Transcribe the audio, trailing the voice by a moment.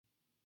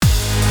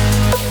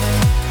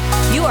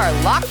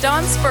are Locked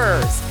On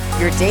Spurs,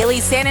 your daily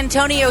San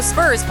Antonio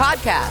Spurs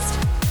podcast.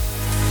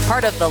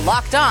 Part of the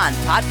Locked On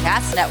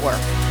Podcast Network,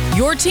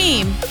 your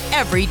team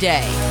every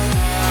day.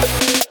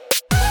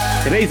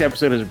 Today's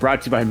episode is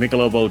brought to you by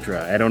Michelob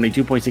Ultra. At only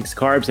 2.6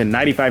 carbs and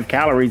 95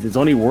 calories, it's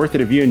only worth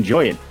it if you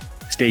enjoy it.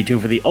 Stay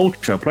tuned for the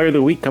Ultra Player of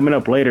the Week coming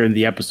up later in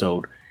the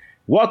episode.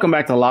 Welcome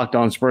back to Locked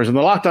On Spurs on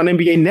the Locked On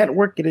NBA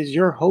Network. It is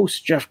your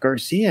host, Jeff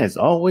Garcia. As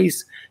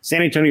always,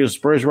 San Antonio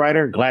Spurs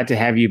writer. Glad to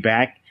have you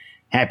back.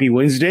 Happy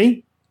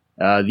Wednesday.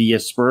 The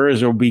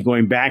Spurs will be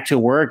going back to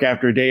work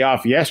after a day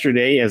off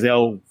yesterday as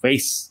they'll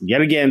face, yet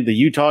again, the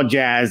Utah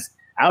Jazz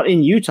out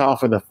in Utah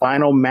for the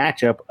final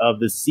matchup of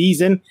the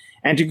season.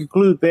 And to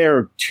conclude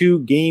their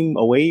 2-game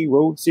away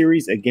road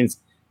series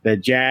against the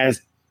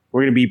Jazz,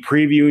 we're going to be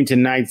previewing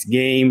tonight's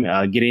game,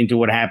 getting into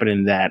what happened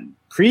in that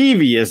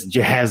previous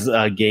Jazz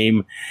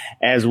game,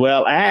 as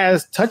well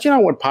as touching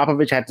on what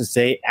Popovich had to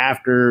say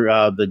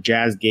after the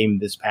Jazz game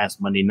this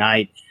past Monday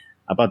night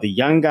about the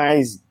young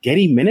guys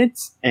getting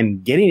minutes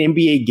and getting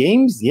NBA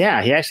games.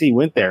 Yeah, he actually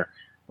went there.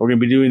 We're going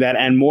to be doing that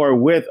and more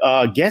with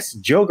guest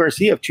Joe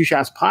Garcia of Two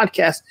Shots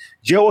Podcast.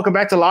 Joe, welcome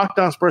back to Locked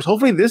On Spurs.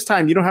 Hopefully this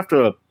time you don't have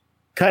to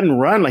cut and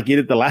run like you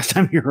did the last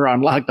time you were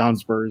on Locked On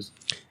Spurs.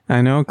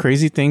 I know,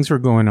 crazy things were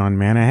going on,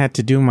 man. I had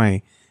to do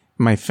my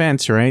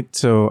fence, right?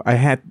 So I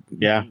had,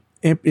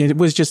 it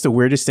was just the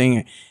weirdest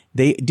thing.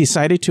 They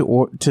decided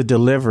to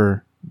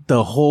deliver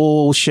the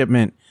whole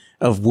shipment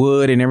of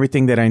wood and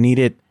everything that I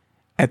needed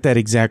at that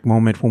exact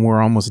moment when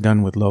we're almost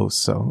done with Lowe's.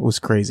 So it was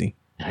crazy.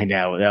 I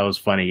know, that was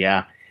funny.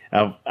 Yeah,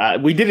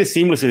 we did it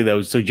seamlessly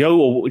though. So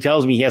Joe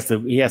tells me he has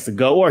to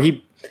go, or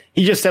he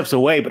just steps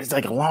away, but it's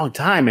like a long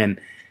time, and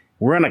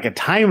we're on like a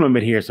time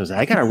limit here. So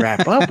I got to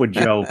wrap up with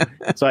Joe.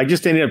 So I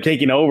just ended up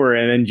taking over,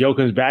 and then Joe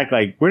comes back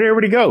like, "Where did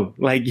everybody go?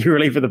 Like, you were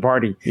late for the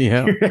party."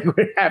 Yeah,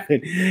 what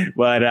happened?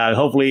 But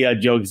hopefully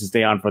Joe gets to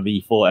stay on for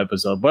the full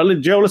episode.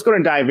 But Joe, let's go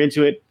and dive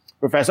into it,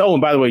 Professor. Oh,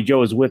 and by the way,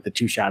 Joe is with the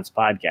Two Shots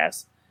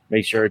Podcast.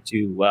 Make sure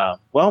to,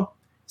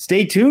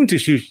 stay tuned to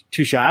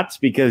Two Shots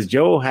because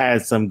Joe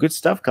has some good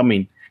stuff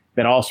coming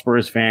that all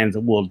Spurs fans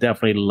will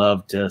definitely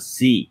love to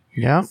see.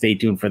 Yeah. Stay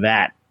tuned for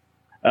that.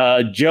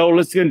 Joe,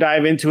 let's go and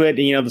dive into it.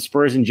 You know, the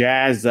Spurs and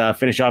Jazz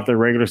finish off their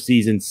regular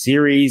season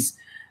series.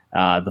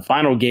 The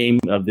final game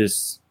of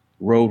this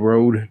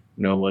road,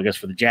 I guess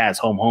for the Jazz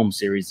home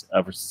series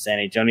versus San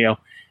Antonio.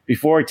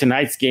 Before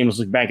tonight's game, let's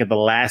look back at the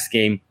last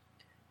game.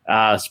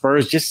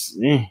 Spurs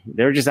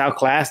they're just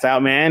outclassed,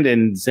 outmanned,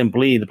 and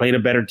simply they played a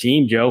better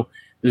team, Joe.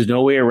 There's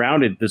no way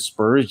around it. The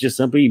Spurs just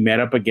simply met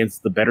up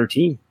against the better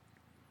team.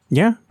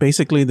 Yeah,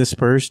 basically the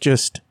Spurs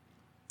just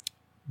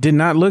did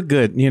not look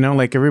good,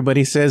 like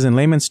everybody says in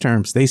layman's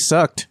terms. They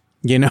sucked,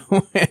 and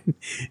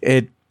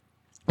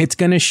it's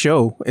going to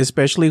show,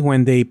 especially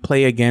when they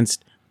play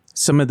against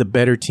some of the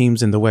better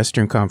teams in the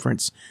Western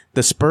Conference.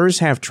 The Spurs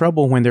have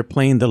trouble when they're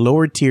playing the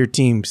lower tier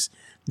teams.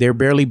 They're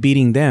barely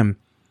beating them.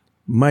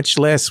 Much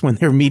less when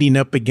they're meeting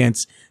up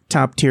against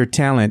top tier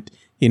talent.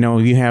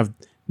 You have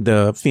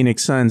the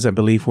Phoenix Suns, I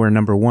believe, were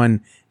number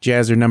 1,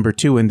 Jazz are number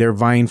 2, and they're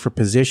vying for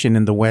position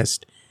in the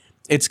West.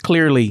 It's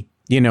clearly,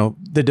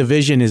 the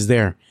division is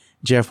there.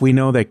 Jeff, we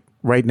know that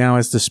right now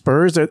as the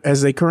Spurs,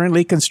 as they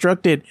currently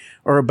constructed,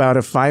 are about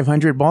a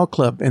 500 ball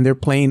club, and they're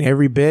playing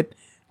every bit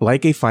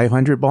like a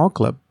 500 ball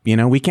club.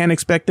 We can't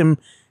expect them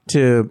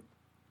to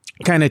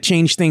kind of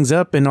change things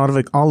up and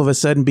all of a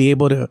sudden be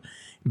able to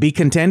be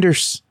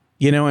contenders.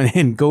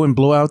 And go and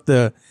blow out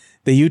the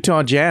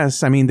Utah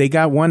Jazz. I mean, they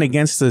got one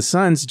against the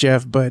Suns,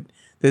 Jeff, but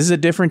this is a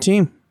different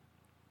team.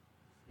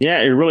 Yeah,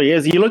 it really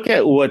is. You look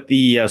at what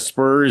the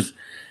Spurs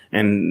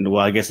and,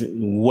 I guess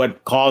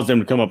what caused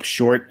them to come up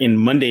short in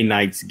Monday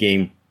night's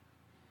game.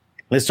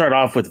 Let's start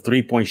off with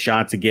 3-point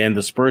shots again.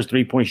 The Spurs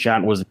 3-point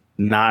shot was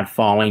not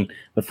falling.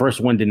 The first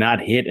one did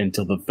not hit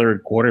until the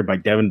third quarter by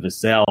Devin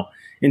Vassell.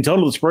 In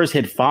total, the Spurs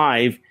hit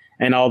 5.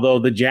 And although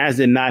the Jazz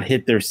did not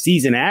hit their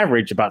season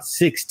average, about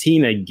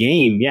 16 a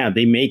game,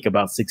 they make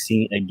about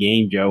 16 a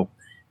game, Joe.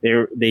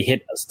 They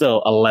hit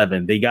still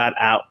 11. They got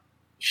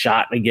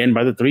outshot again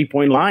by the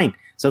 3-point line.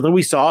 Something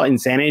we saw in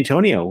San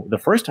Antonio the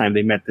first time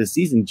they met this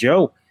season.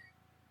 Joe,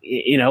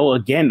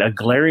 again, a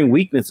glaring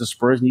weakness the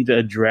Spurs need to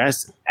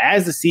address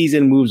as the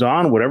season moves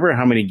on,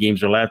 how many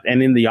games are left.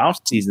 And in the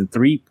offseason,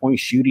 3-point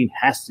shooting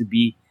has to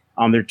be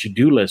on their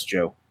to-do list,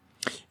 Joe.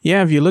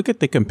 Yeah, if you look at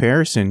the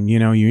comparison,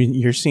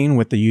 you're seeing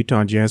what the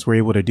Utah Jazz were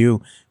able to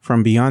do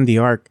from beyond the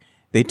arc.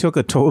 They took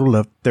a total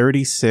of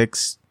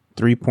 36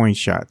 3-point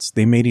shots.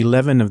 They made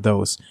 11 of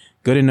those,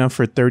 good enough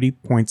for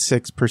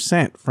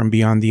 30.6% from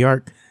beyond the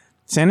arc.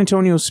 San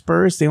Antonio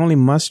Spurs, they only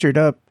mustered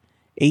up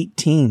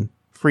 18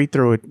 free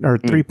throw or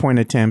 3-point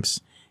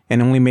attempts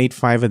and only made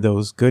 5 of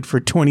those, good for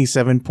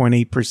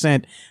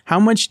 27.8%. How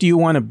much do you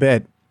want to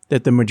bet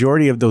that the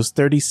majority of those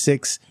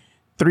 36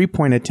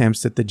 3-point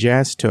attempts that the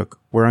Jazz took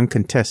were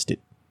uncontested?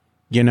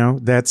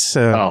 That's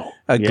a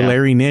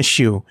glaring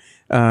issue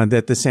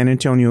that the San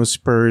Antonio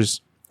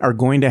Spurs are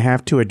going to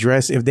have to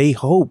address if they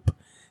hope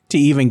to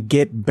even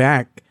get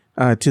back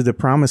to the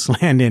promised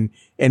land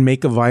and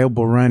make a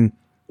viable run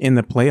in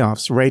the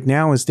playoffs. Right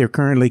now, as they're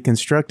currently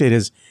constructed,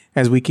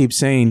 as we keep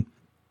saying,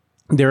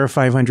 they're a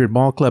 500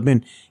 ball club.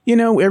 And,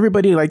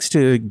 everybody likes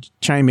to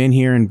chime in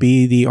here and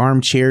be the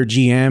armchair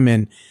GM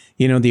and,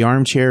 the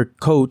armchair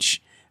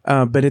coach.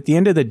 But at the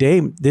end of the day,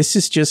 this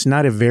is just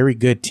not a very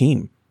good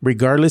team,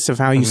 regardless of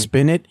how you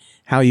spin it,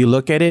 how you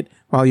look at it.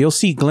 While you'll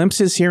see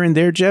glimpses here and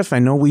there, Jeff, I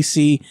know we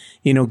see,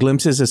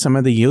 glimpses of some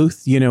of the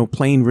youth,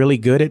 playing really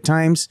good at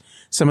times.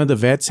 Some of the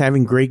vets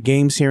having great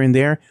games here and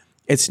there.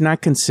 It's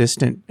not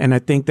consistent. And I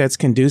think that's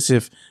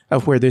conducive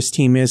of where this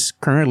team is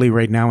currently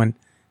right now. And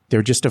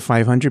they're just a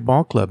 500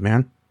 ball club,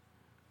 man.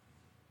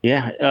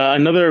 Yeah.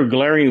 Another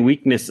glaring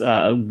weakness,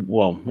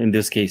 in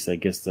this case, I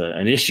guess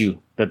an issue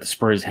that the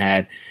Spurs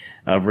had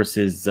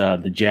versus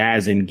the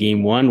Jazz in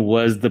game one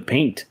was the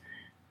paint.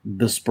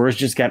 The Spurs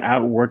just got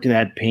outworked in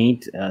that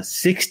paint,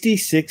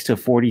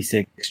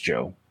 66-46,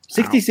 Joe.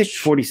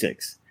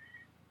 66-46.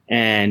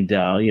 And,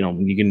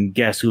 you can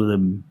guess who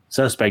the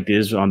suspect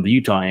is on the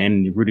Utah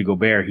end, Rudy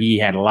Gobert. He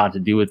had a lot to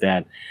do with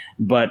that.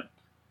 But,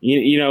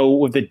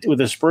 with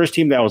the Spurs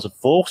team that was a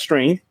full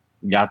strength,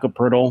 Jakob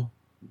Poeltl,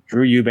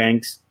 Drew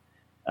Eubanks,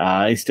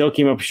 it still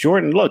came up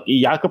short. And look,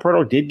 Jakob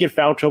Poeltl did get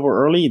foul trouble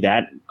early.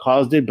 That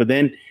caused it. But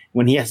then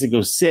when he has to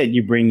go sit,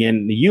 you bring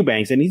in the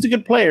Eubanks, and he's a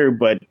good player,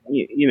 but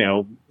he's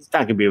not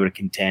going to be able to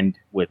contend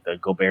with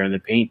Gobert in the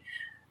paint.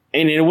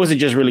 And it wasn't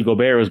just really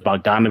Gobert; it was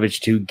Bogdanović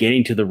too,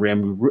 getting to the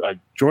rim.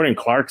 Jordan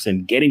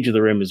Clarkson getting to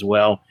the rim as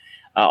well.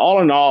 All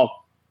in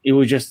all, it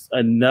was just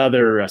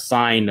another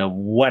sign of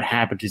what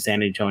happened to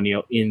San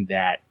Antonio in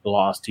that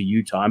loss to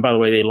Utah. And by the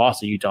way, they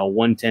lost to Utah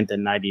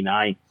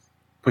 110-99,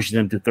 pushing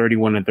them to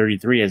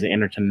 31-33 as they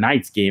enter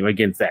tonight's game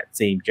against that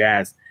same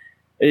Jazz.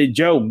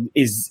 Joe,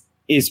 is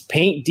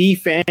paint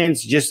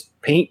defense, just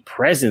paint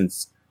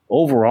presence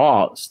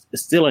overall,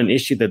 still an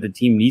issue that the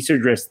team needs to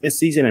address this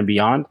season and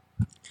beyond?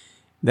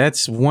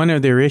 That's one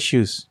of their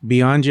issues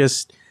beyond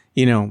just,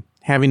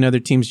 having other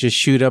teams just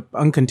shoot up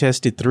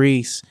uncontested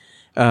threes.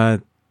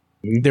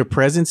 Their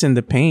presence in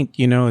the paint,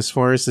 as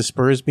far as the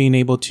Spurs being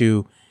able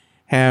to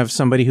have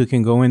somebody who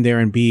can go in there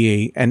and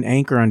be an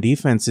anchor on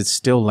defense, it's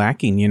still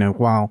lacking,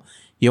 while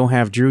you'll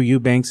have Drew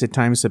Eubanks at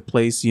times that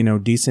plays,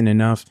 decent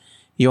enough.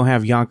 You'll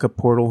have Jakob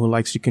Poeltl, who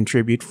likes to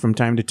contribute from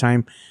time to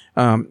time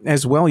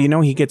as well.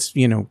 He gets,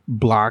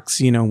 blocks.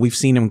 We've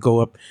seen him go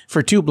up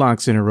for 2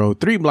 blocks in a row,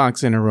 3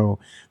 blocks in a row,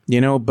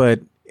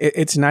 but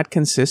it's not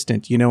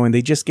consistent, and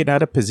they just get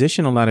out of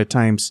position a lot of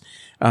times,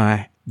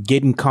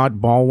 getting caught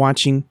ball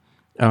watching,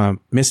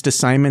 missed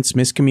assignments,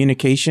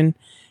 miscommunication.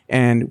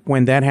 And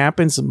when that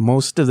happens,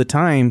 most of the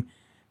time,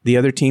 the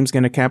other team's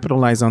going to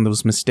capitalize on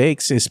those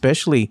mistakes,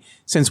 especially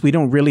since we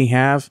don't really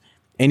have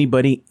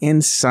anybody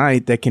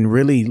inside that can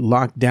really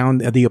lock down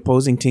the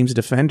opposing team's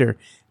defender.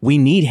 We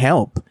need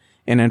help.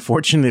 And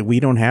unfortunately, we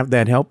don't have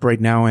that help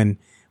right now. And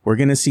we're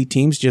going to see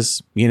teams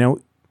just,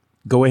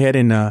 go ahead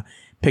and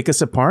pick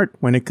us apart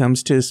when it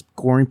comes to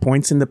scoring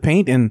points in the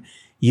paint. And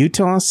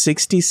Utah,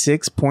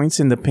 66 points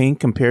in the paint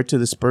compared to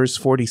the Spurs,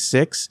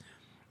 46.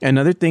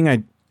 Another thing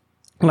I'd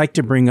like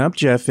to bring up,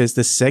 Jeff, is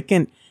the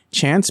second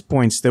chance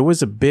points. There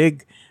was a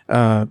big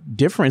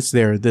difference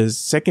there. The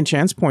second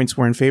chance points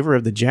were in favor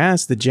of the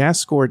Jazz. The Jazz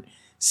scored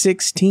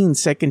 16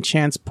 second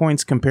chance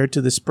points compared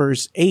to the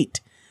Spurs 8.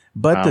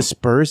 But wow. The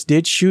Spurs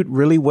did shoot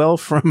really well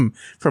from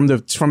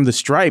the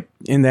stripe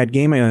in that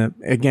game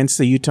against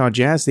the Utah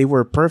Jazz. They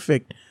were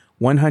perfect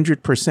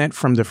 100%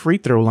 from the free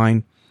throw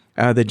line.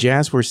 The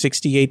Jazz were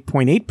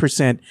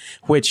 68.8%,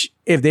 which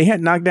if they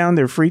had knocked down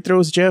their free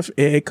throws, Jeff,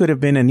 it could have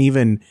been an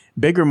even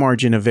bigger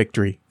margin of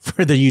victory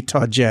for the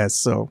Utah Jazz.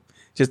 So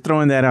just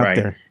throwing that out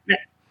there.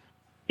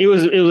 It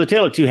was a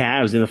tale of two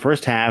halves. In the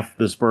first half,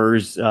 the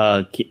Spurs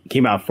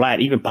came out flat.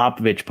 Even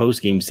Popovich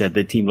postgame said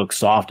the team looked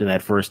soft in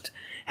that first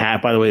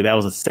half. By the way, that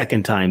was the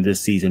second time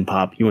this season,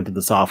 Pop. You went to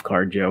the soft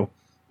card, Joe.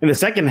 In the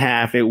second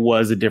half, it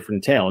was a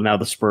different tale. Now,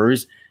 the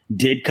Spurs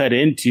did cut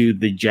into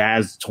the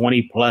Jazz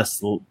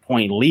 20-plus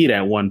point lead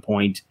at one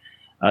point,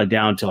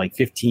 down to like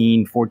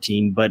 15,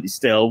 14, but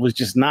still it was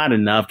just not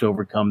enough to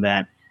overcome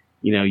that.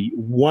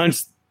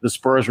 Once the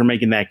Spurs were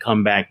making that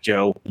comeback,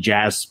 Joe,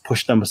 Jazz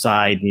pushed them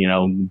aside,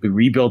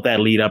 rebuilt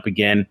that lead up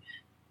again.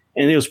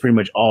 And it was pretty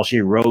much all she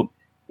wrote.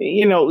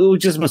 It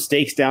was just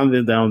mistakes down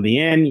the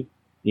end,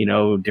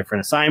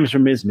 different assignments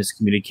from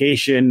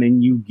miscommunication.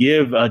 And you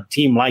give a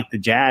team like the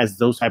Jazz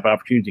those type of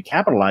opportunities to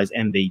capitalize,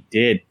 and they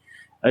did.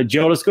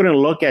 Joe, let's go and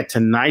look at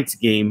tonight's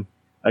game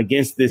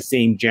against this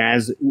same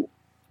Jazz.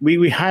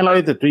 We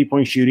highlighted the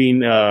three-point shooting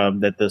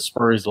that the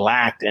Spurs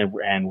lacked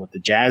and what the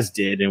Jazz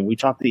did, and we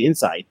talked the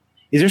inside.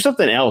 Is there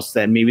something else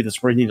that maybe the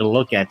Spurs need to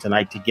look at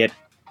tonight to get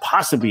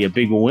possibly a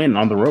big win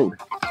on the road?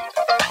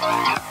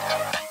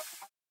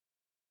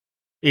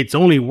 It's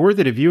only worth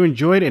it if you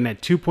enjoyed, and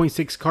at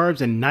 2.6 carbs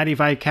and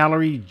 95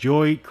 calories,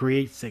 joy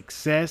creates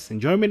success.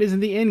 Enjoyment isn't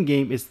the end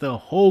game, it's the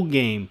whole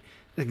game.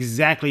 That's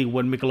exactly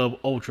what Michelob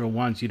Ultra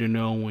wants you to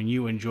know when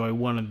you enjoy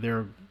one of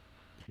their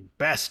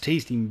best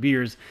tasting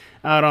beers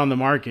out on the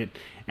market.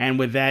 And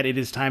with that, it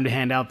is time to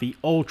hand out the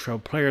Ultra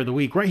Player of the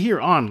Week right here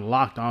on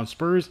Locked On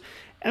Spurs.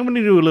 I'm going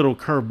to do a little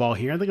curveball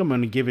here. I think I'm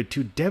going to give it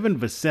to Devin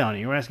Vassell. And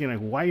you're asking, like,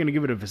 why are you going to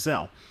give it to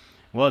Vassell?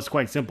 Well, it's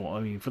quite simple.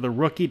 I mean, for the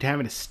rookie to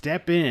having to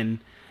step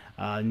in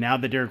now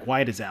that Derek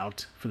White is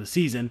out for the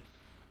season,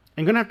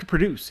 and going to have to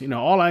produce.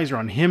 All eyes are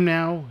on him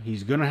now.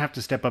 He's going to have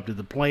to step up to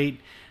the plate.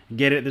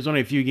 Get it? There's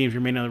only a few games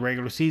remaining in the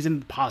regular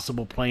season,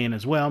 possible play-in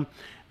as well.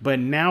 But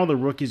now the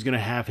rookie's going to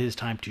have his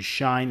time to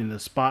shine in the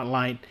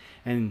spotlight,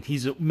 and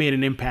he's made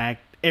an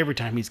impact every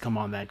time he's come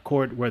on that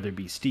court, whether it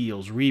be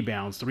steals,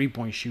 rebounds,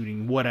 three-point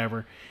shooting,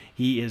 whatever.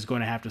 He is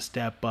going to have to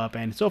step up,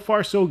 and so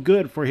far so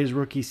good for his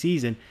rookie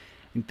season.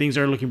 And things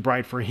are looking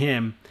bright for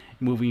him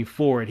moving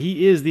forward.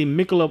 He is the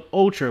Michelob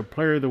Ultra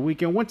Player of the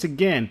Week, and once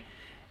again,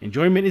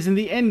 enjoyment isn't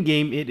the end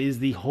game, it is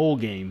the whole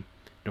game.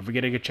 Don't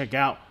forget to go check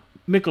out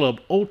Michelob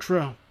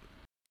Ultra.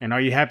 And are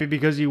you happy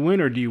because you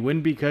win, or do you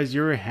win because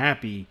you're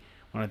happy?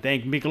 I want to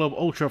thank Michelob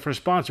Ultra for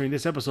sponsoring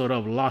this episode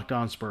of Locked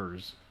On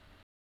Spurs.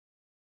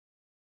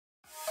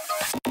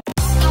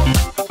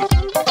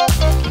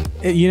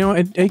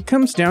 It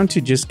comes down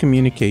to just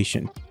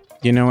communication,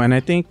 and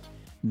I think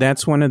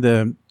that's one of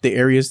the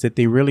areas that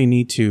they really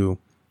need to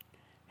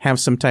have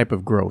some type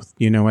of growth.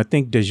 I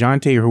think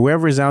DeJounte or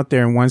whoever is out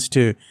there and wants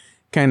to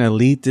kind of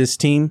lead this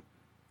team,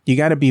 you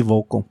got to be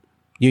vocal.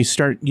 You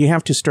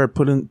have to start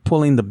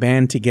pulling the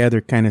band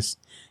together kind of,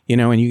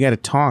 and you got to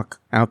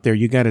talk out there.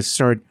 You got to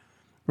start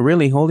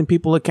really holding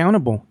people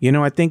accountable.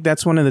 I think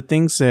that's one of the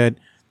things that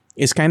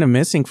is kind of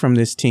missing from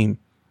this team.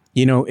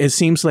 It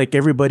seems like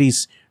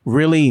everybody's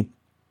really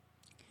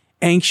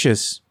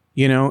anxious,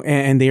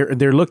 and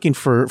they're looking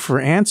for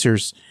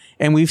answers.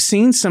 And we've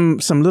seen some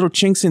little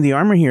chinks in the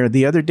armor here.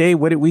 The other day,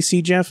 what did we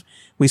see, Jeff?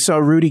 We saw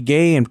Rudy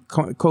Gay and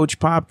Coach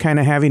Pop kind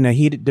of having a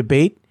heated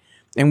debate.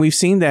 And we've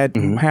seen that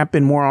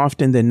happen more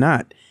often than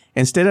not.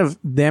 Instead of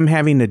them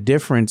having a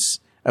difference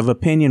of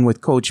opinion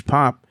with Coach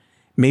Pop,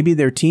 maybe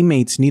their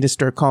teammates need to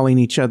start calling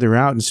each other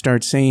out and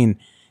start saying,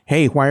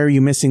 hey, why are you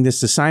missing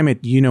this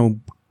assignment?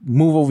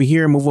 Move over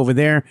here, move over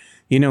there,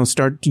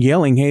 start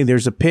yelling, hey,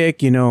 there's a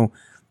pick, you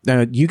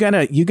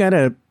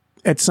gotta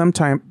at some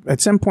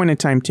point in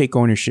time, take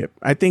ownership.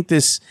 I think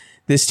this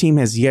team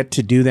has yet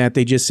to do that.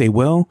 They just say,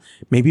 well,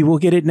 maybe we'll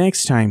get it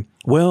next time.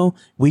 Well,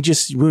 we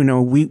just,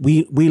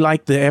 we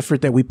like the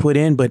effort that we put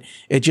in, but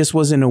it just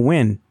wasn't a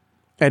win.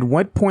 At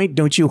what point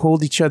don't you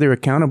hold each other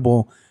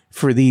accountable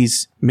for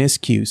these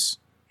miscues?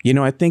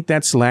 I think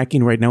that's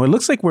lacking right now. It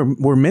looks like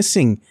we're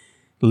missing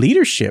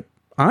leadership,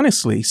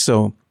 honestly.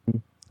 So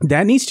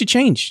that needs to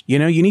change. You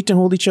need to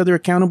hold each other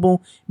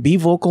accountable, be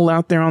vocal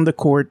out there on the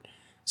court,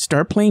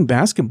 start playing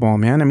basketball,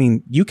 man. I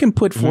mean, you can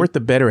put forth a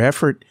better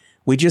effort.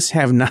 We just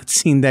have not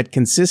seen that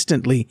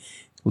consistently.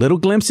 Little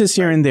glimpses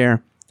here and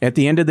there. At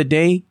the end of the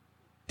day,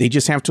 they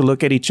just have to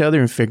look at each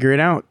other and figure it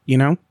out,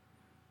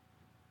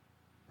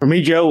 For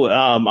me, Joe,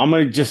 I'm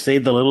going to just say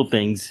the little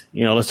things.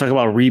 Let's talk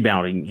about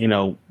rebounding.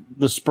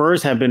 The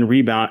Spurs have been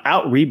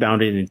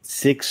out-rebounded in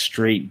 6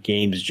 straight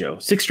games, Joe.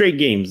 6 straight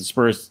games the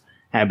Spurs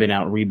have been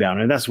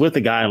out-rebounded. And that's with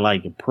a guy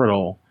like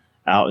Pirtle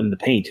out in the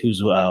paint,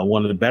 who's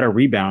one of the better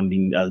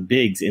rebounding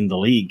bigs in the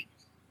league.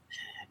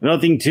 Another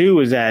thing, too,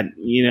 is that,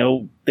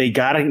 they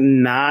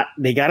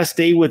gotta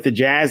stay with the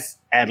Jazz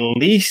at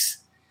least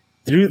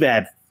through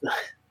that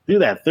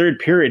third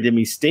period. I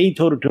mean, stay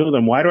toe-to-toe with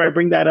them. Why do I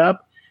bring that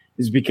up?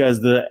 Is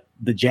because the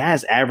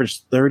Jazz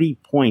averaged 30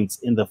 points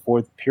in the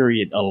fourth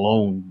period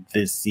alone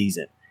this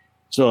season.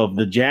 So if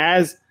the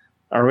Jazz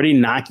are already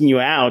knocking you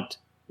out,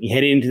 you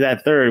head into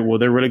that third, well,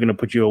 they're really going to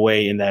put you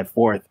away in that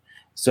fourth.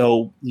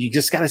 So you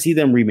just got to see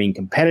them remain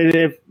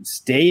competitive,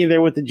 stay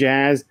there with the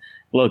Jazz.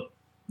 Look,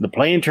 the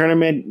play-in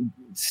tournament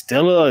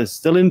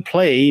still in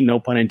play, no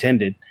pun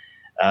intended.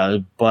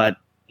 But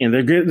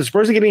the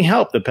Spurs are getting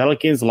help. The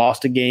Pelicans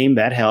lost a game.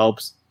 That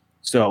helps.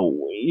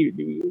 So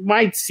you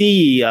might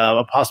see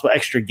a possible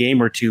extra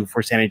game or two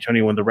for San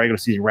Antonio when the regular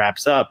season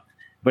wraps up.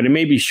 But it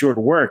may be short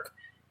work,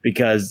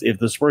 because if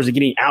the Spurs are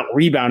getting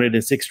out-rebounded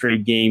in 6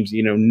 straight games,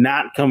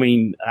 not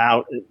coming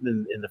out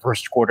in the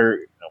first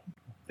quarter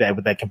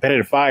with that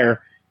competitive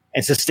fire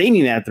and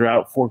sustaining that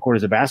throughout 4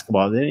 quarters of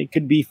basketball, then it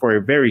could be for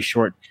a very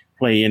short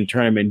play-in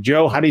tournament.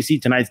 Joe, how do you see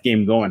tonight's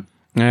game going?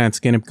 It's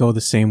going to go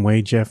the same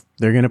way, Jeff.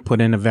 They're going to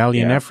put in a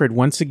valiant effort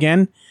once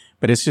again,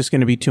 but it's just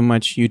going to be too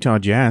much Utah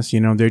Jazz.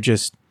 They're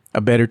just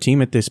a better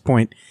team at this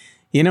point.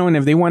 And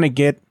if they want to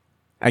get,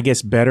 I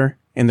guess, better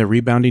in the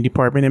rebounding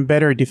department and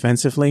better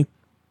defensively,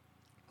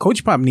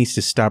 Coach Pop needs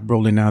to stop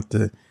rolling out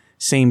the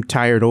same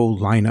tired old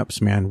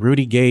lineups, man.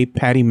 Rudy Gay,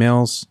 Patty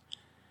Mills.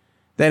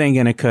 That ain't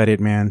going to cut it,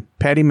 man.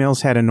 Patty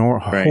Mills had a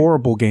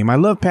horrible game. I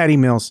love Patty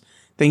Mills.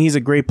 I think he's a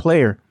great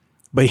player,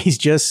 but he's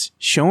just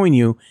showing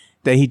you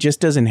that he just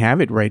doesn't have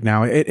it right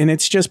now. And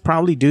it's just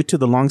probably due to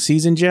the long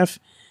season, Jeff.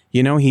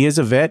 He is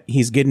a vet.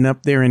 He's getting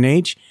up there in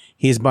age.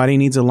 His body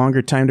needs a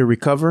longer time to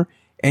recover.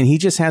 And he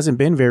just hasn't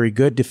been very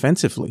good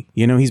defensively.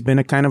 He's been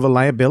a kind of a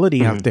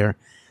liability out there.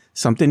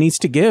 Something needs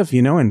to give,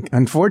 and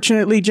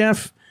unfortunately,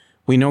 Jeff,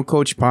 we know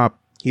Coach Pop,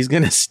 he's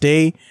going to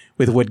stay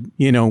with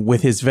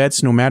with his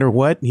vets no matter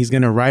what. He's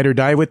going to ride or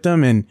die with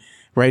them. And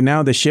right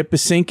now the ship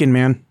is sinking,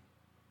 man.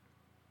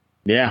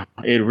 Yeah,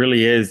 it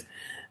really is.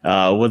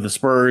 with the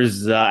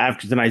Spurs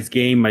after tonight's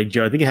game.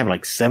 Joe, I think they have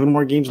like 7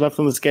 more games left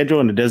on the schedule,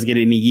 and it doesn't get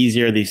any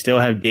easier. They still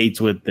have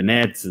dates with the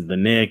Nets, the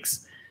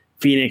Knicks,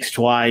 Phoenix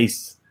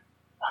twice.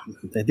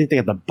 I think they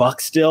got the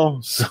Bucks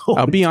still. So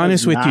I'll be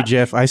honest with you,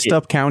 Jeff. I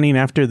stopped counting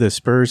after the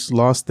Spurs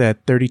lost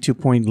that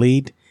 32-point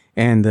lead,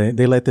 and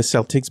they let the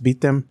Celtics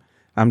beat them.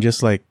 I'm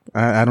just like,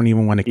 I don't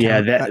even want to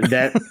count.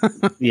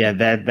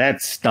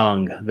 That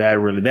stung.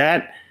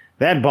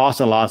 That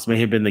Boston loss may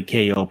have been the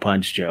KO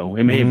punch, Joe.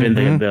 It may have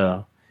been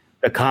the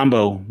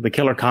combo, the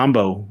killer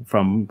combo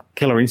from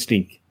Killer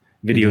Instinct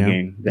video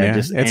game.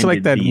 It's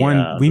like that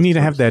one. We need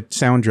to have that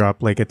sound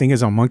drop. Like I think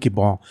it's on Monkey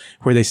Ball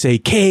where they say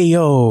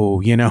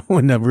KO, in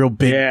a real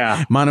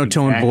big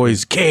monotone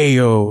voice.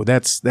 KO.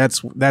 That's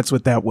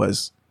what that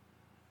was.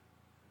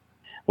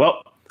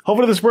 Well,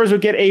 hopefully the Spurs will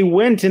get a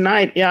win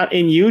tonight out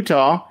in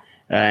Utah.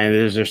 And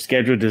their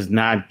schedule does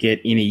not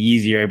get any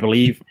easier. I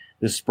believe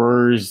the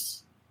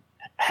Spurs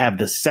have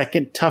the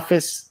second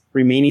toughest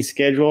remaining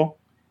schedule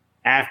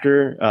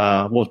after,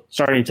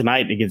 starting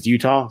tonight against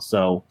Utah.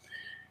 So,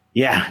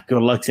 yeah,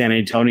 good luck, San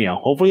Antonio.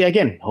 Hopefully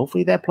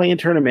that play-in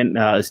tournament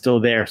is still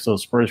there so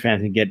Spurs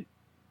fans can get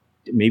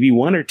maybe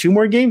 1 or 2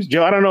 more games.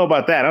 Joe, I don't know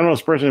about that. I don't know if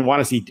Spurs fans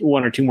want to see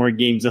 1 or 2 more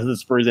games of the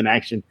Spurs in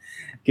action,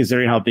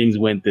 considering how things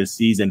went this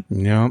season.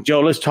 Yeah. Joe,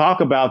 let's talk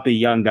about the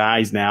young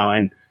guys now.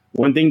 And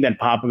one thing that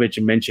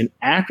Popovich mentioned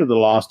after the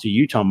loss to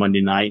Utah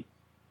Monday night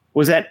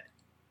was that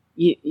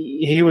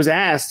he was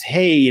asked,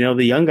 hey,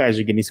 the young guys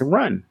are getting some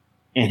run.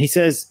 And he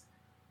says,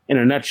 in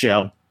a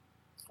nutshell,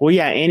 well,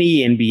 yeah,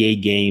 any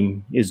NBA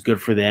game is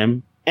good for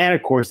them. And,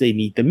 of course, they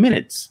need the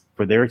minutes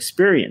for their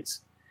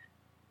experience.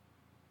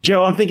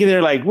 Joe, I'm thinking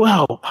they're like,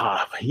 well,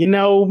 Pop,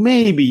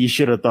 maybe you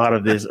should have thought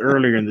of this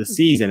earlier in the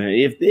season. And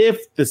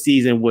if the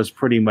season was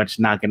pretty much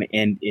not going to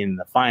end in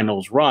the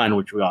finals run,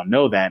 which we all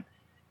know that,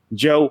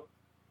 Joe,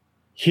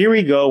 here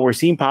we go. We're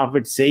seeing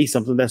Popovich say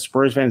something that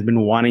Spurs fans have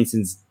been wanting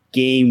since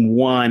game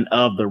 1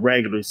 of the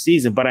regular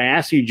season. But I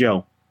ask you,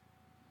 Joe,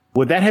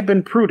 would that have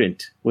been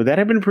prudent? Would that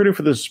have been prudent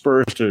for the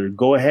Spurs to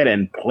go ahead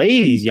and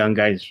play these young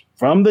guys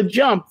from the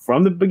jump,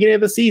 from the beginning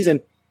of the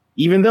season,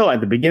 even though at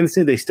the beginning of the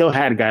season they still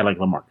had a guy like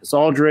LaMarcus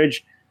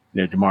Aldridge,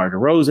 DeMar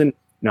DeRozan?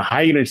 How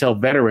are you going to tell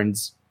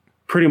veterans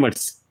pretty much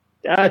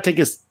take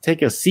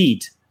a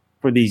seat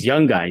for these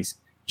young guys?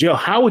 Joe,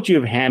 how would you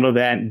have handled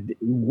that?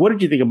 What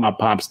did you think about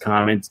Pop's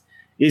comments?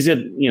 Is it,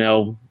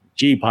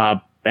 gee,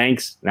 Pop,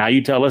 thanks. Now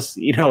you tell us,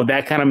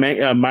 that kind of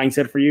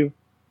mindset for you?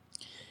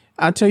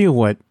 I'll tell you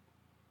what.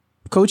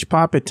 Coach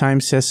Pop at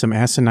times says some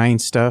asinine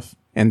stuff,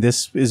 and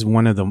this is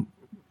one of them.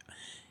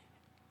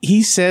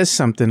 He says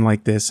something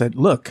like this, that,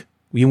 look,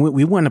 we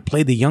want to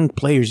play the young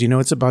players.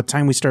 It's about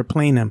time we start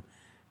playing them.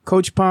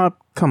 Coach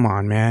Pop, come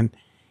on, man.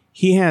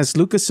 He has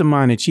Lucas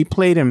Samanic. He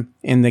played him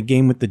in the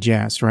game with the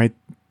Jazz, right?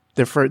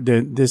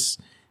 This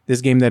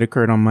game that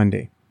occurred on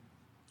Monday.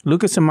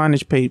 Lucas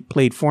Samanic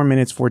played 4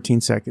 minutes,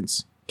 14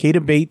 seconds.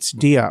 Keita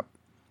Bates-Diop,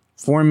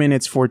 4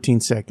 minutes, 14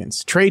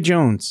 seconds. Trey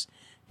Jones,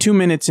 2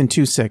 minutes and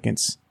 2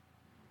 seconds.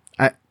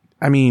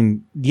 I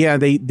mean, yeah,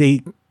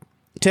 they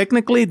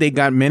technically they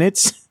got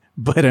minutes,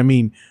 but I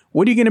mean,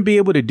 what are you going to be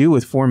able to do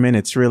with 4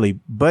 minutes, really?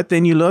 But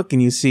then you look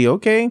and you see,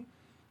 okay,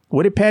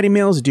 what did Patty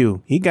Mills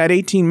do? He got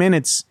 18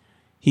 minutes.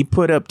 He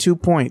put up 2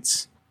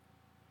 points.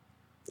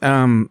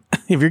 If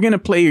you're going to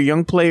play your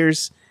young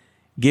players,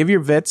 give your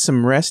vets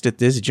some rest at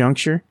this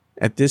juncture,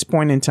 at this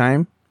point in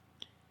time,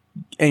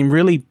 and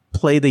really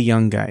play the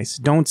young guys.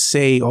 Don't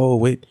say, oh,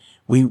 wait,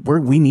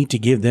 we need to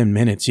give them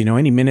minutes.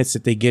 Any minutes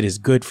that they get is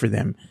good for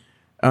them.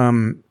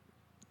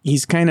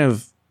 He's kind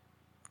of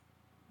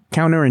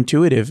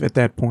counterintuitive at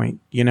that point.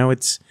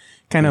 It's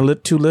kind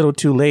of too little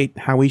too late.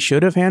 How he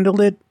should have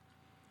handled it,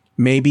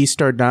 maybe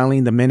start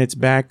dialing the minutes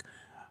back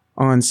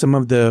on some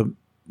of the,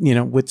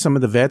 with some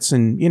of the vets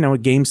and,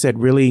 games that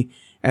really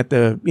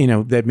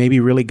that maybe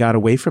really got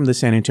away from the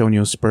San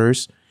Antonio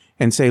Spurs,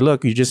 and say,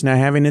 look, you're just not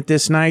having it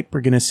this night.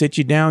 We're going to sit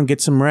you down,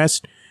 get some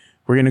rest.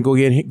 We're going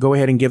to go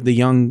ahead and give the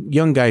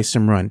young guys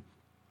some run.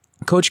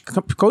 Coach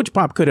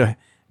Pop could have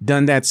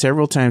done that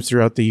several times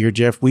throughout the year,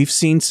 Jeff. We've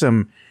seen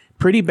some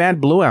pretty bad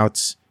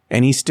blowouts,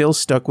 and he's still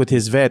stuck with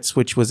his vets,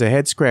 which was a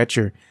head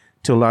scratcher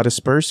to a lot of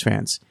Spurs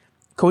fans.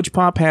 Coach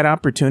Pop had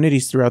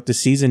opportunities throughout the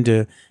season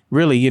to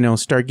really,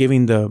 start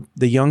giving the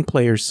young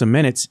players some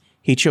minutes.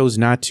 He chose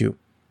not to.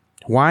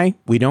 Why?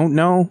 We don't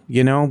know,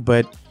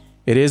 but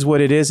it is what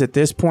it is at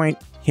this point.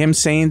 Him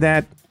saying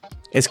that,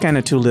 it's kind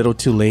of too little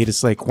too late.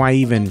 It's like, why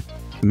even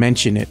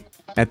mention it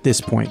at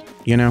this point,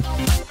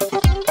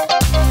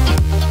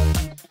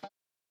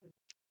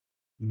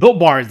 Built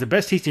Bar is the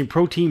best tasting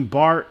protein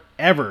bar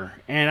ever,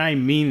 and I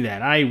mean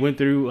that. I went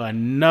through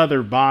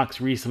another box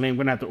recently. I'm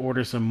going to have to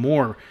order some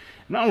more.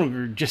 Not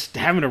only just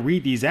having to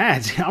read these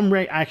ads, I'm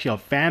actually a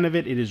fan of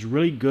it. It is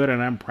really good,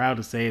 and I'm proud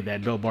to say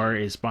that Built Bar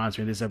is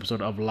sponsoring this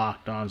episode of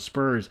Locked On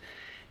Spurs.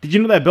 Did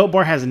you know that Built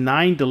Bar has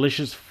 9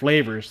 delicious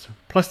flavors,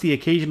 plus the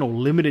occasional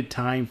limited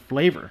time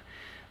flavor?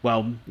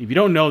 Well, if you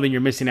don't know, then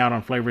you're missing out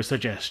on flavors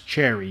such as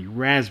cherry,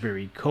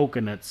 raspberry,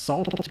 coconut,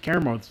 salted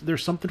caramel.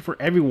 There's something for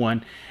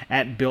everyone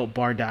at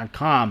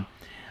BuiltBar.com.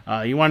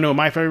 You want to know what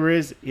my favorite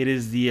is? It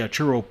is the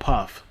churro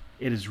puff.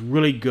 It is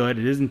really good.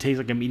 It doesn't taste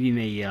like I'm eating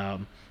a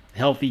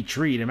healthy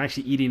treat. I'm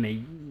actually eating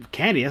a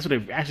candy. That's what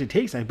it actually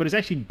tastes like, but it's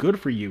actually good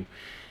for you.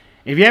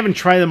 If you haven't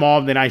tried them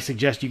all, then I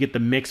suggest you get the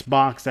mix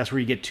box. That's where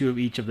you get 2 of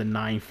each of the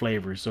 9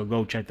 flavors. So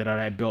go check that out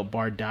at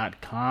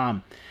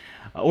BuiltBar.com.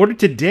 Order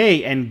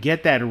today and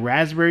get that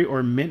raspberry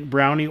or mint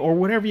brownie or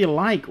whatever you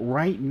like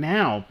right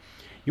now.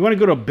 You want to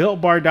go to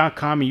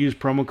BuiltBar.com and use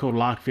promo code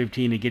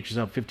LOCK15 to get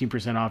yourself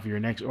 15% off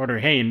your next order.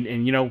 Hey,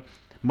 and you know,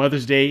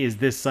 Mother's Day is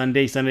this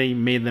Sunday,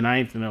 May the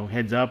 9th, you know,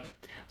 heads up.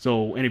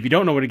 So, and if you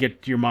don't know what to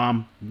get to your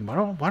mom,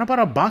 what about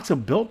a box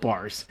of Built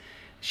Bars?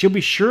 She'll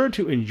be sure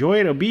to enjoy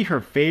it. It'll be her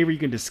favorite. You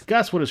can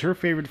discuss what is her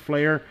favorite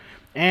flavor.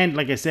 And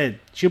like I said,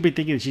 she'll be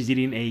thinking that she's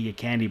eating a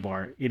candy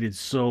bar. It is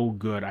so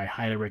good. I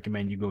highly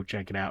recommend you go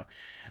check it out.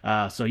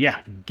 So yeah,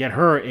 get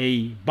her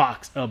a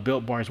box of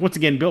Built Bars. Once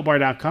again,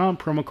 BuiltBar.com,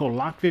 promo code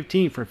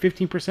LOCK15 for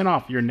 15%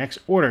 off your next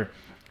order.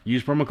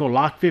 Use promo code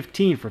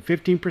LOCK15 for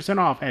 15%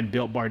 off at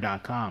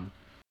BuiltBar.com.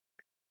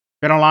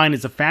 BetOnline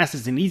is the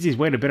fastest and easiest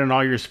way to bet on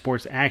all your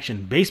sports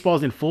action. Baseball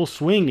is in full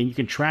swing, and you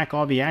can track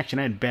all the action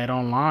at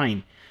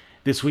BetOnline.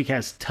 This week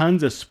has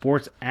tons of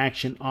sports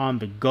action on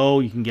the go.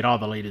 You can get all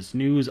the latest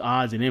news,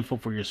 odds, and info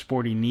for your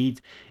sporting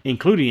needs,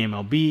 including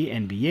MLB,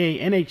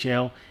 NBA,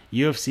 NHL,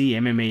 UFC,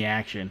 MMA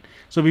action.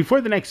 So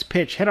before the next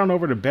pitch, head on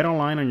over to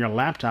BetOnline on your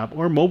laptop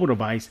or mobile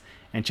device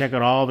and check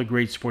out all the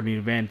great sporting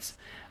events,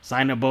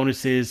 sign-up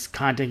bonuses,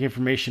 contact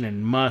information,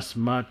 and much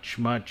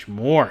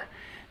more.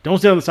 Don't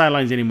stay on the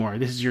sidelines anymore.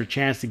 This is your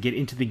chance to get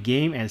into the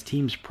game as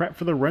teams prep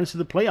for the runs to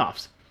the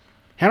playoffs.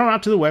 Head on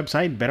out to the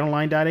website,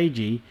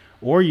 betonline.ag,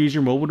 or use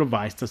your mobile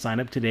device to sign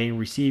up today and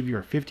receive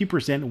your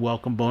 50%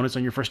 welcome bonus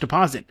on your first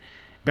deposit.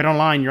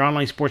 BetOnline, your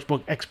online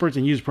sportsbook experts,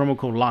 and use promo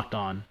code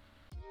LOCKEDON.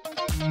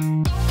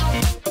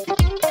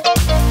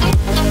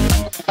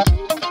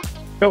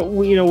 So,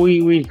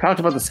 we talked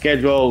about the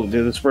schedule.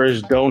 The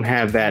Spurs don't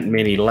have that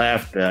many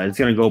left. It's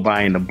going to go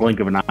by in the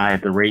blink of an eye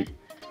at the rate,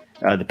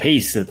 the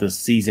pace that the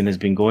season has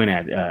been going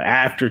at.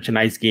 After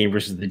tonight's game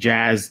versus the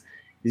Jazz,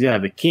 he's going to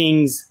have the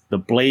Kings, the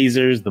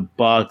Blazers, the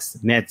Bucks,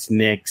 Nets,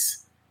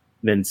 Knicks,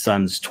 then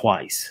Suns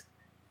twice.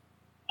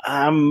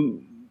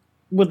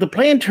 With the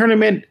play-in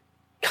tournament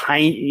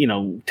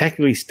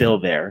technically still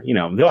there,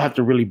 they'll have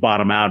to really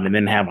bottom out and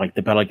then have like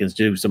the Pelicans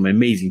do some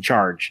amazing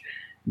charge.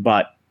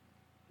 But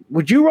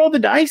would you roll the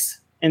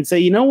dice and say,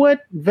 you know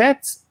what,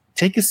 vets,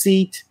 take a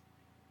seat.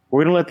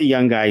 We're going to let the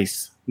young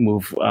guys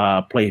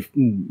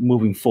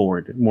moving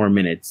forward more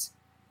minutes,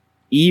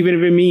 even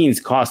if it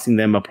means costing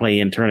them a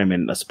play-in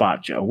tournament, a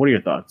spot, Joe. What are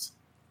your thoughts?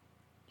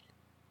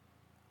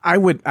 I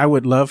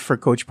would love for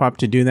Coach Pop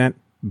to do that,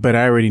 but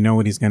I already know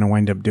what he's going to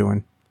wind up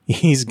doing.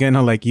 He's going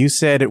to, like you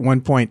said at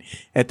one point,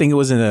 I think it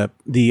was in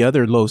the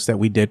other Los that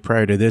we did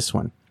prior to this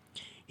one.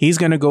 He's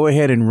going to go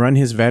ahead and run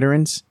his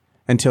veterans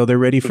until they're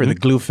ready for the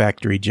glue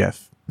factory,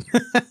 Jeff.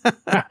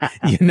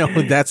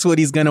 That's what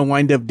he's going to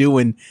wind up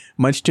doing,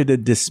 much to the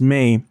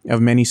dismay of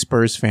many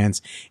Spurs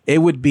fans. It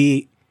would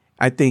be,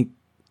 I think,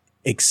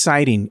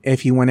 exciting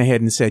if he went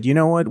ahead and said, you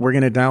know what, we're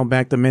going to dial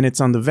back the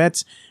minutes on the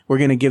vets. We're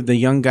going to give the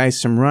young guys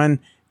some run,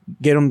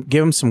 give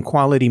them some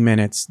quality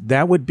minutes.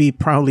 That would be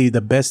probably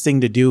the best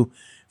thing to do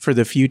for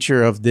the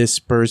future of this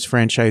Spurs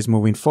franchise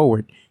moving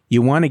forward.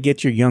 You want to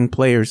get your young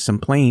players some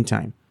playing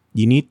time.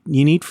 You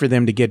need for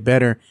them to get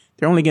better.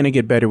 They're only going to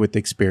get better with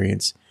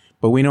experience.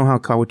 But we know how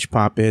Coach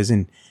Pop is,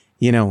 and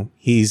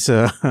he's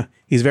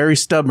very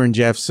stubborn,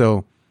 Jeff.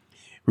 So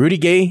Rudy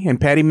Gay and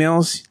Patty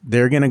Mills,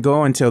 they're going to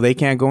go until they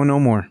can't go no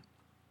more.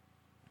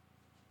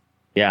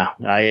 Yeah,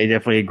 I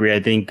definitely agree. I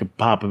think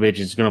Popovich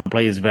is going to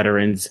play his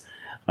veterans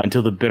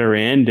until the bitter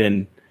end.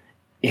 And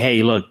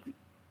hey, look,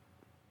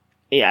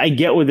 I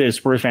get what the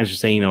Spurs fans are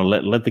saying.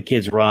 Let the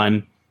kids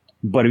run.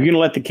 But if you're going to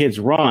let the kids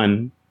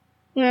run,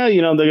 well,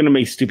 they're going to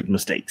make stupid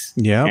mistakes.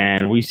 Yeah,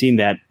 and we've seen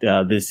that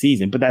this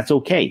season. But that's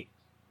okay.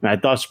 And I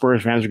thought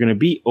Spurs fans are going to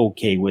be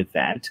okay with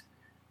that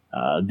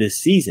this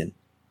season.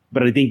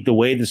 But I think the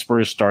way the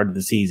Spurs started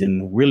the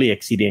season, really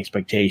exceeding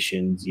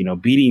expectations,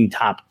 beating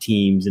top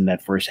teams in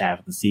that first half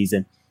of the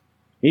season,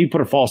 maybe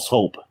put a false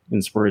hope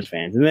in Spurs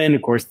fans. And then,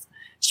 of course,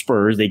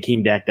 Spurs, they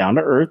came back down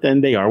to earth,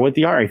 and they are what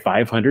they are, a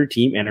 500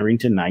 team entering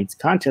tonight's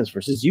contest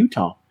versus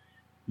Utah.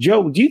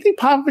 Joe, do you think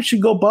Popovich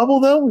should go bubble,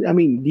 though? I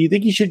mean, do you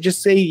think he should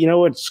just say, you know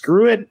what,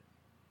 screw it?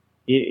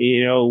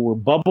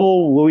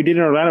 Bubble, what we did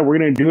in Orlando, we're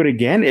going to do it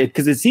again?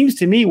 Because it seems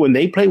to me when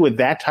they play with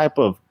that type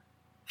of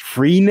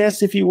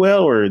freeness, if you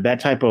will, or that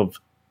type of,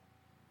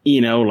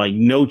 like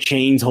no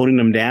chains holding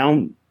them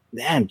down,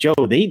 man, Joe,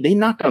 they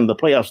knocked on the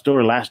playoffs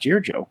door last year,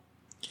 Joe.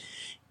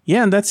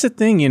 Yeah, and that's the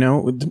thing,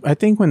 I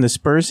think when the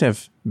Spurs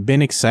have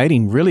been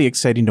really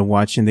exciting to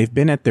watch, and they've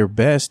been at their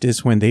best,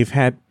 is when they've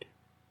had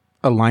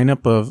a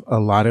lineup of a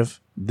lot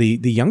of the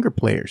younger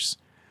players.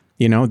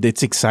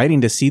 It's exciting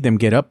to see them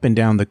get up and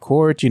down the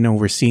court.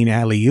 We're seeing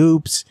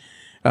alley-oops,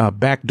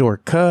 backdoor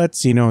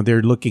cuts.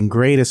 They're looking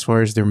great as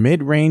far as their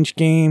mid-range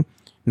game,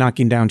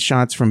 knocking down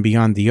shots from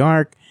beyond the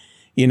arc.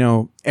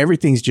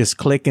 Everything's just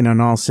clicking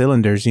on all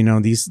cylinders.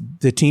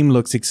 The team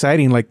looks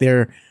exciting, like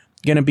they're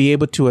going to be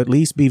able to at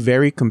least be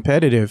very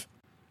competitive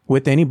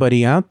with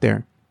anybody out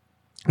there.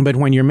 But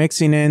when you're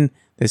mixing in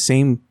the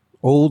same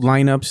old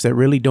lineups that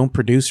really don't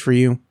produce for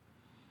you,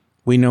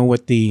 we know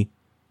what's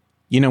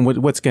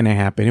going to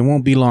happen. It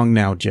won't be long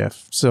now,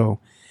 Jeff. So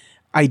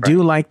I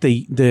do like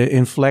the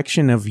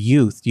inflection of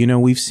youth.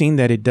 We've seen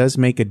that it does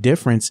make a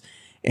difference,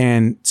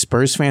 and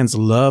Spurs fans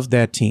love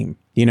that team.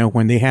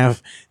 When they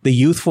have the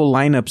youthful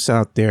lineups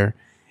out there,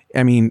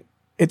 I mean,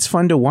 it's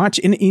fun to watch.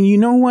 And you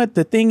know what?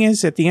 The thing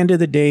is, at the end of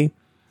the day,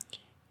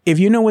 if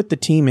you know what the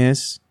team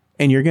is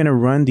and you're going to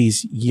run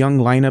these young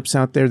lineups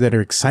out there that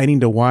are exciting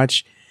to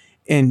watch,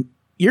 and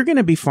you're going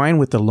to be fine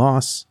with the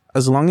loss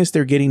as long as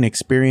they're getting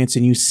experience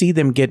and you see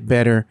them get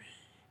better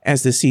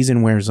as the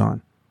season wears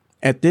on.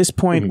 At this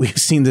point, we've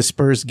seen the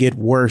Spurs get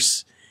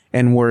worse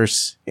and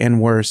worse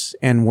and worse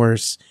and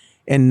worse,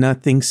 and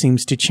nothing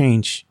seems to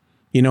change.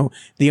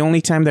 The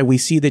only time that we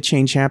see the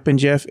change happen,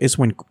 Jeff, is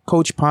when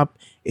Coach Pop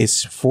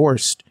is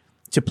forced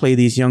to play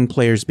these young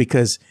players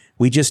because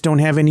we just don't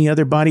have any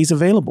other bodies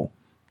available.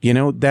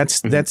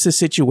 That's the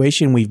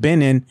situation we've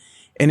been in,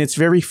 and it's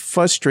very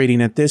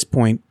frustrating at this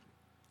point.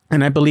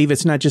 And I believe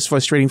it's not just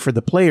frustrating for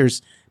the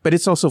players, but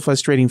it's also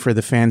frustrating for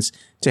the fans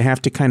to have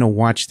to kind of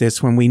watch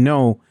this when we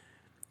know,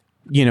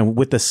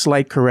 with a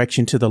slight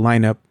correction to the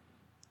lineup,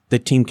 the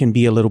team can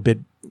be a little bit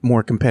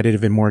more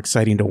competitive and more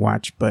exciting to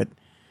watch. But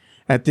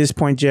at this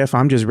point, Jeff,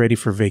 I'm just ready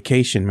for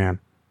vacation, man.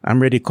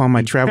 I'm ready to call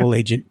my travel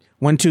agent.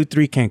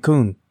 123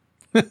 Cancun.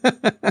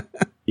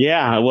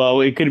 Yeah, well,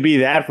 it could be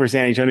that for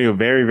San Antonio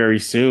very, very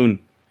soon.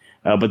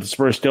 But the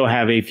Spurs still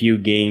have a few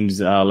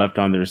games left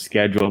on their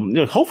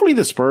schedule. Hopefully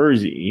the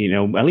Spurs,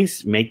 at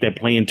least make that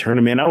play-in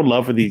tournament. I would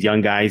love for these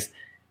young guys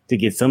to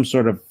get some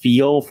sort of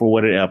feel for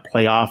what a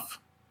playoff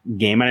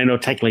game. And I know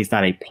technically it's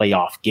not a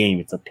playoff game.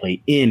 It's a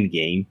play-in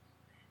game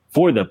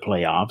for the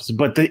playoffs.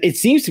 But it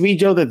seems to me,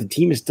 Joe, that the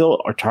team is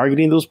still are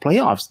targeting those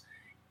playoffs.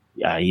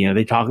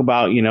 They talk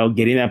about,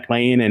 getting that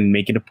play-in and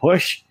making a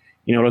push.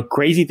 The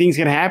crazy things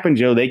can happen,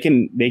 Joe. They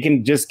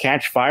can just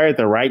catch fire at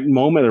the right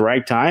moment, the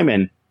right time,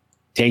 and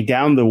take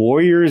down the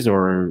Warriors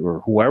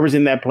or whoever's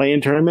in that play-in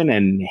tournament.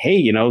 And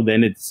hey,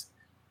 then it's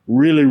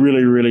really,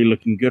 really, really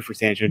looking good for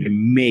San Antonio to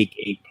make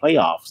a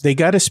playoffs. They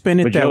got to spin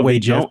it that way,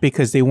 Jeff,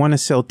 because they want to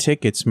sell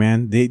tickets,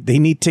 man. They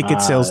need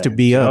ticket sales to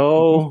be up.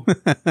 Oh,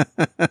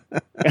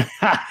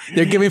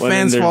 they're giving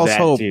fans false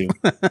hope.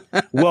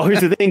 Well, here's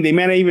the thing: they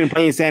may not even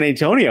play in San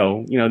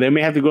Antonio. They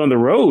may have to go on the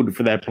road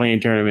for that play-in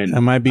tournament.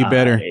 That might be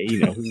better.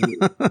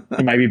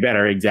 It might be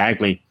better,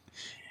 exactly.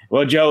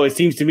 Well, Joe, it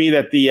seems to me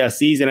that the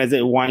season, as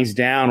it winds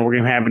down, we're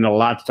going to be having a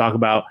lot to talk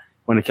about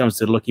when it comes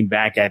to looking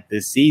back at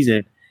this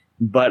season.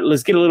 But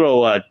let's get a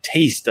little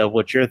taste of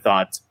what your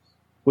thoughts.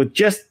 With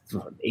just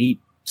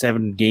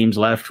 8-7 games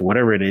left,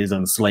 whatever it is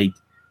on the slate,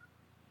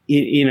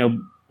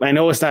 I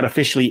know it's not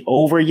officially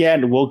over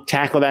yet. We'll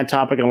tackle that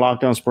topic on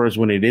Lockdown Spurs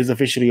when it is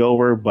officially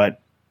over.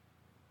 But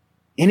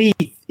any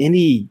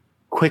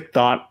quick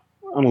thought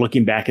on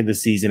looking back at the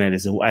season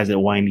as it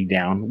winding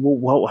down?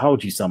 How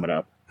would you sum it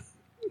up?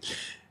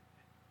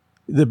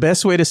 The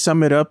best way to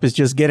sum it up is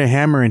just get a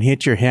hammer and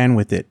hit your hand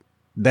with it.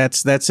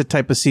 That's the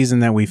type of season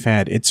that we've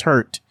had. It's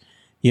hurt.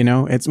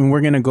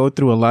 We're going to go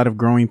through a lot of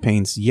growing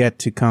pains yet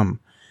to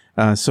come.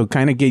 So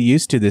kind of get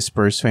used to this,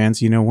 Spurs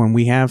fans. When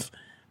we have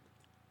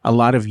a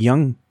lot of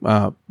young,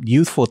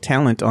 youthful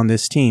talent on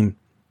this team,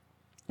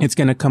 it's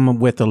going to come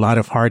with a lot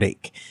of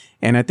heartache.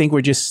 And I think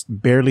we're just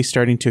barely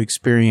starting to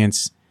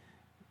experience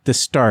the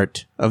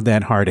start of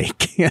that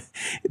heartache.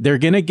 They're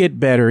going to get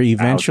better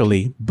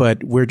eventually,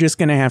 but we're just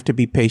going to have to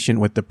be patient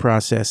with the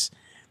process.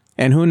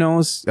 And who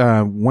knows,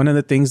 one of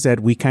the things that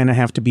we kind of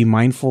have to be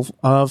mindful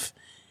of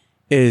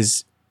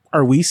is,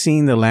 are we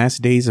seeing the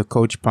last days of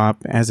Coach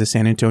Pop as a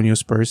San Antonio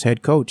Spurs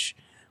head coach?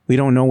 We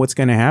don't know what's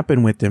going to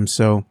happen with him.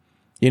 So,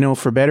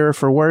 for better or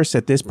for worse,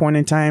 at this point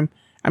in time,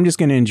 I'm just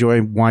going to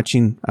enjoy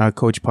watching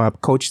Coach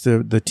Pop coach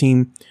the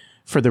team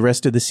for the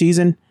rest of the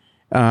season.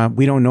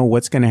 We don't know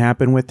what's going to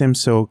happen with him.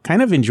 So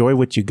kind of enjoy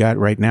what you got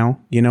right now,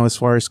 as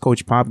far as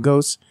Coach Pop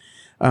goes.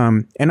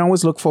 And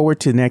always look forward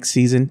to next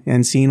season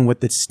and seeing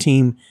what this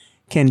team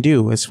can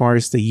do as far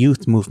as the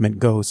youth movement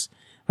goes.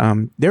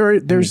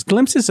 There's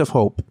glimpses of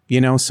hope,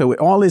 so it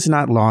all is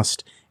not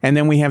lost. And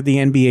then we have the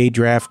NBA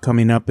draft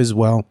coming up as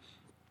well.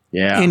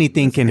 Yeah.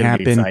 Anything can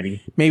happen.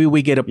 Maybe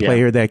we get a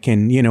player that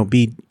can,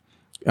 be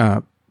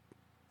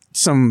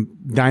some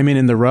diamond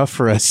in the rough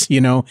for us,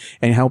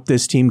 and help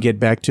this team get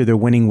back to their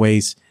winning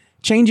ways.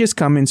 Changes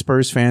coming,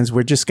 Spurs fans.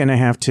 We're just going to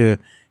have to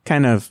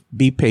kind of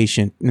be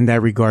patient in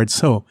that regard.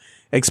 So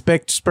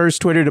expect Spurs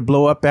Twitter to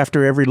blow up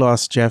after every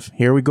loss, Jeff.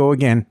 Here we go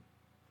again.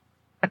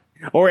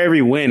 Or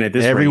every win at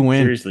this every rate.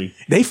 Win. Seriously.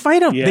 They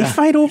fight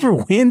over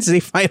wins. They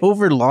fight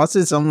over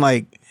losses. I'm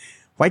like,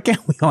 why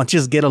can't we all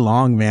just get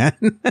along, man?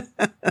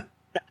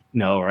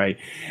 No, right.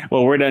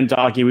 Well, we're done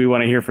talking. We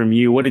want to hear from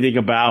you. What do you think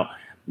about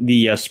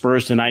the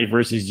Spurs tonight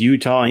versus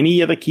Utah?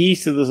 Any other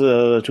keys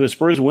to a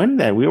Spurs win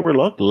that we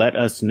overlooked? Let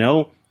us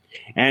know.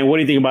 And what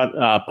do you think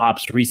about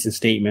Pop's recent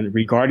statement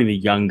regarding the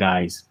young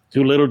guys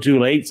Too little, too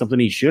late, something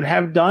he should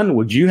have done.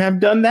 Would you have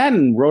done that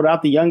and wrote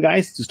out the young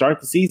guys to start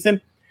the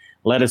season?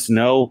 Let us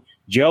know.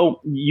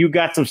 Joe, you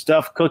got some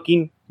stuff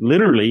cooking,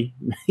 literally,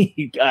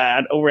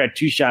 over at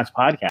Two Shots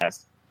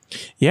Podcast.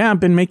 Yeah, I've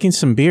been making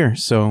some beer.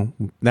 So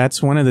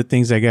that's one of the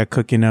things I got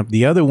cooking up.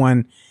 The other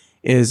one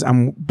is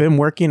I've been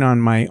working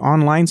on my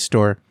online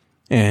store,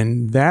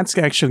 and that's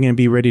actually going to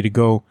be ready to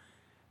go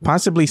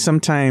possibly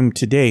sometime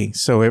today.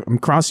 So I'm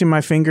crossing my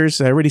fingers.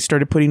 I already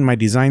started putting my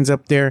designs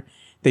up there.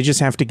 They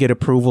just have to get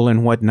approval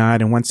and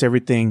whatnot. And once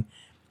everything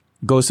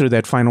goes through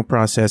that final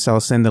process,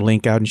 I'll send the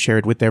link out and share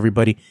it with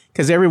everybody,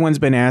 because everyone's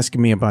been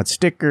asking me about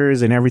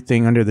stickers and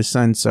everything under the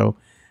sun. So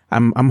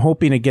I'm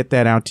hoping to get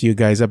that out to you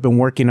guys. I've been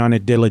working on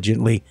it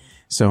diligently.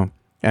 So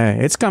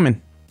it's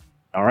coming.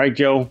 All right,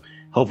 Joe.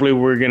 Hopefully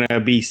we're going to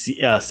be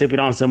sipping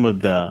on some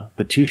of the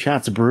Two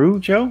Shots brew,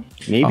 Joe.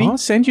 Maybe. I'll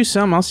send you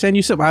some. I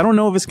don't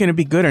know if it's going to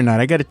be good or not.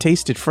 I got to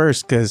taste it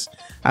first, because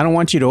I don't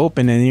want you to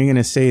open it and you're going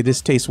to say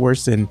this tastes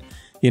worse than,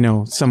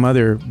 some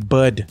other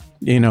Bud,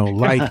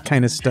 light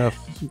kind of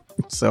stuff.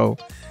 So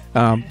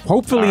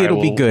hopefully it'll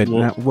be good.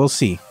 We'll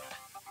see.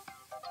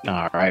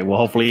 All right. Well,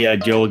 hopefully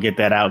Joe will get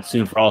that out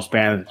soon for all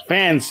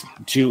fans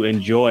to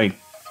enjoy.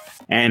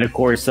 And of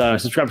course,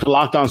 subscribe to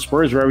Locked On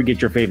Spurs wherever you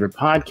get your favorite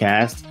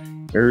podcast.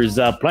 There's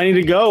plenty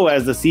to go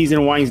as the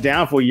season winds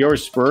down for your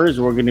Spurs.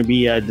 We're going to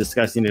be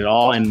discussing it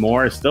all and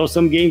more. Still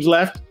some games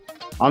left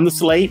on the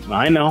slate.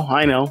 I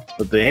know.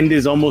 But the end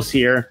is almost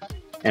here.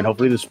 And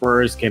hopefully the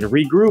Spurs can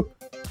regroup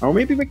or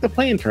maybe make the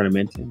play-in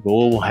tournament.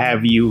 We'll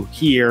have you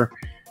here,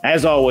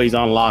 as always,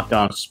 on Locked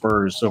On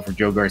Spurs. So for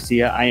Joe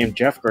Garcia, I am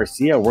Jeff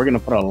Garcia. We're going to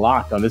put a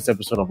lock on this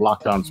episode of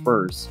Locked On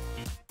Spurs.